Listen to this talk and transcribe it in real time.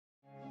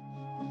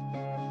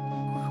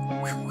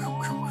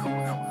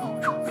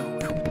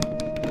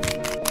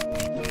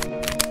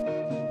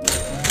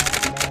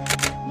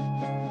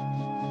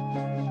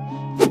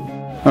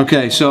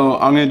Okay, so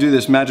I'm gonna do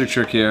this magic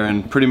trick here,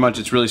 and pretty much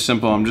it's really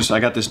simple. I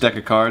got this deck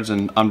of cards,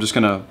 and I'm just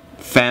gonna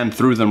fan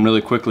through them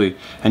really quickly,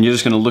 and you're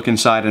just gonna look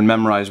inside and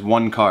memorize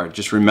one card.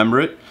 Just remember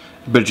it,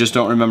 but just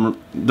don't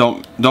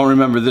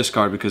remember this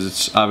card because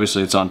it's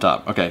obviously it's on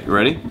top. Okay, you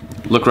ready?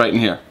 Look right in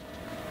here.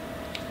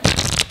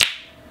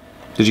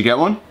 Did you get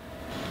one?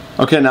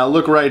 Okay, now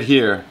look right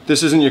here.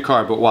 This isn't your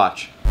card, but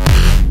watch.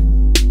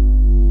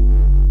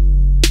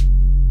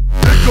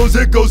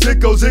 It goes,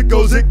 guilty!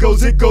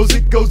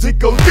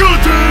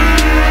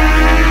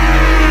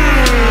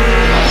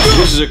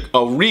 This is a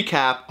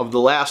recap of the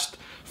last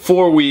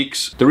 4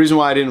 weeks. The reason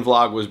why I didn't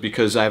vlog was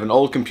because I have an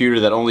old computer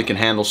that only can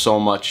handle so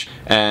much,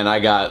 and I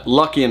got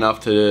lucky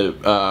enough to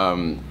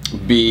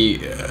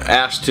be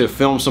asked to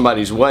film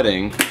somebody's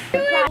wedding.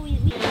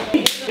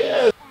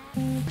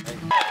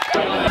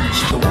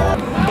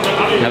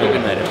 Have a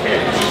good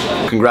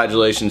night.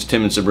 Congratulations,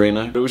 Tim and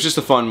Sabrina. It was just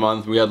a fun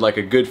month. We had like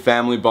a good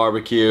family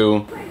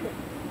barbecue.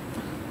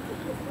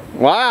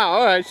 Wow,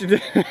 alright, she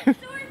did.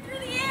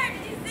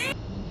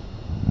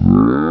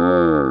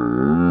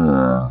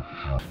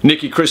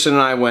 Nikki, Kristen,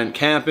 and I went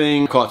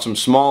camping, caught some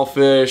small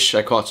fish,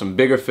 I caught some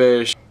bigger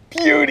fish.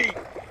 Beauty!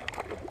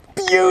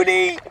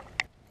 Beauty!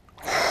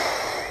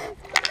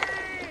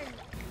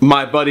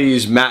 My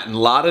buddies Matt and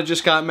Lotta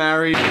just got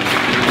married.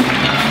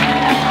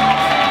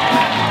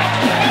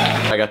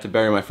 I got to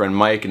bury my friend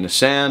Mike in the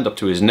sand up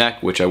to his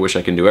neck, which I wish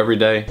I can do every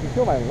day. You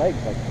feel my legs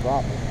like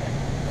dropping.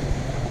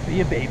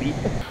 Be a baby.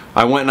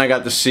 I went and I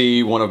got to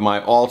see one of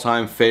my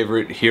all-time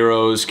favorite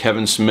heroes,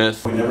 Kevin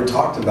Smith. We never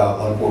talked about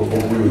like what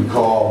we would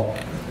call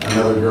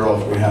another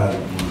girl if we had,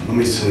 let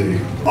me see.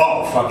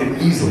 Oh, fucking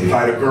easily. If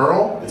I had a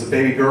girl, it's a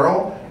baby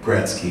girl,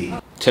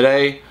 Gretzky.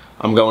 Today,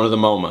 I'm going to the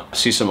MoMA.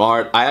 See some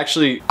art. I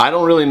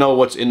don't really know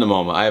what's in the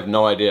MoMA. I have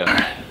no idea.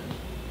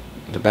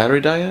 The battery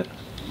die yet?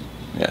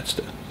 Yeah, it's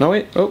dead. No,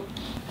 wait. Oh.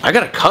 I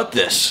gotta cut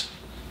this.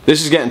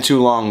 This is getting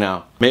too long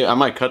now. Maybe I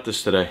might cut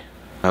this today.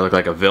 I look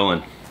like a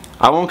villain.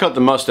 I won't cut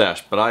the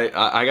mustache, but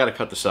I gotta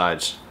cut the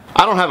sides.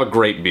 I don't have a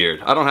great beard.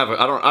 I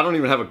don't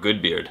even have a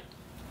good beard.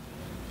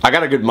 I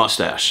got a good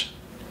mustache.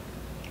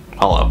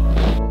 Hello.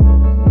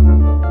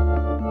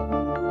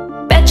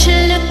 Bet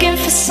you're looking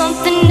for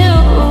something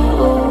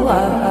new.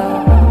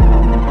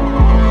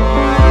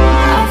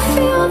 I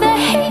feel the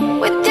hate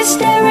with you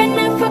staring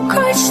up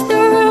across the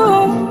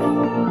room.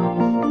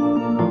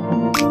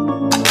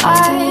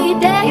 I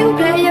dare you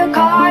play your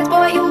cards,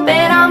 boy, you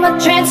bet I'm a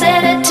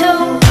trendsetter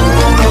too.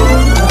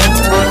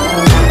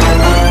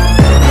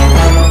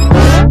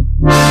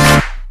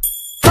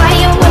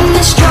 Fire when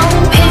the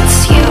storm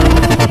hits you.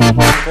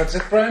 That's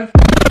it, friend?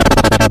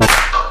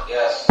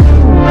 Yes.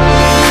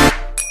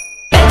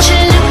 Bet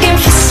you're looking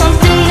for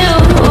something new.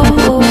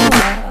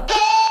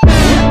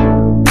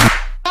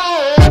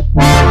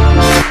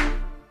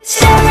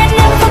 Staring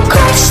up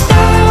across the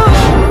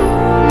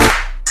room.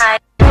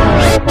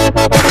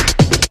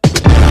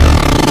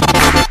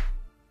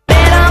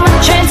 Bet I'm a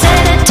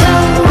trendsetter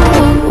too.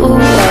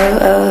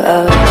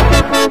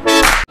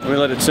 Let me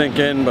let it sink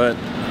in, but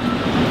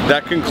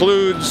that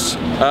concludes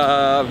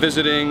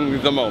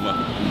visiting the MoMA.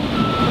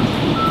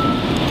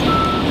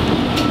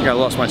 I think I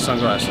lost my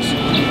sunglasses.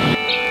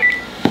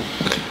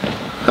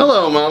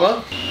 Hello,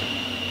 Mama.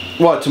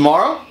 What,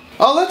 tomorrow?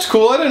 Oh, that's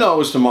cool. I didn't know it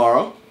was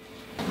tomorrow.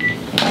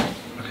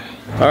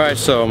 Alright,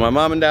 so my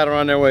mom and dad are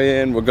on their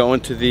way in. We're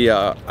going to the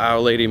Our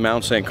Lady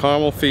Mount St.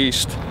 Carmel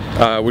feast,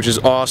 which is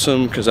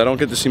awesome because I don't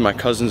get to see my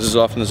cousins as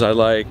often as I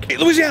like. Hey,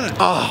 Louisiana!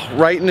 Oh,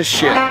 right in the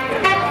shit.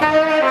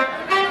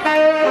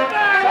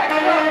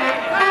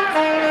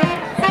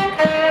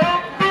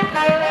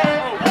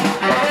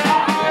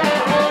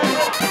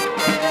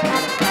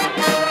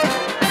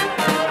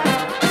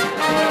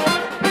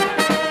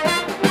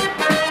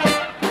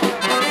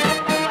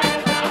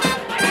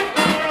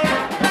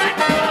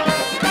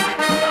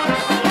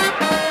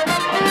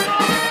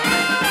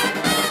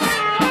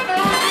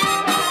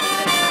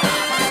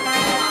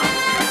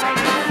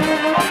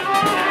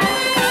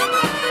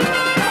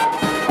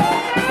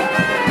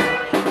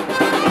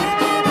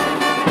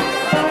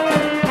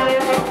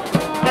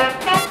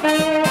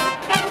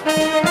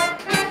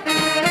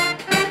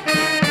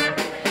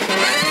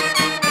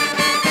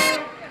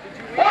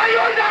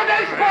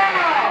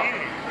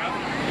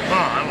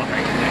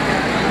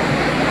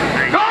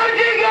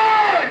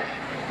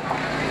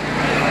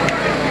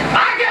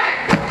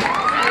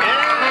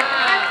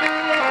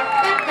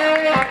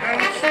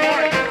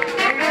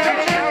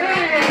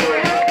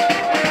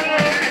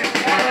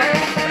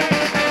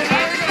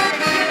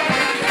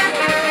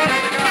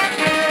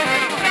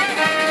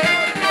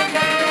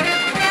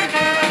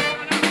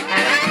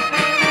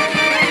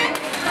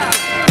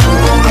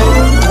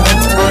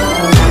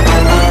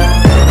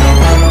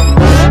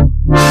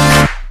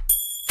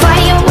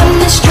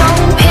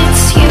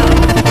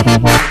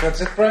 That's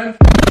it, friend?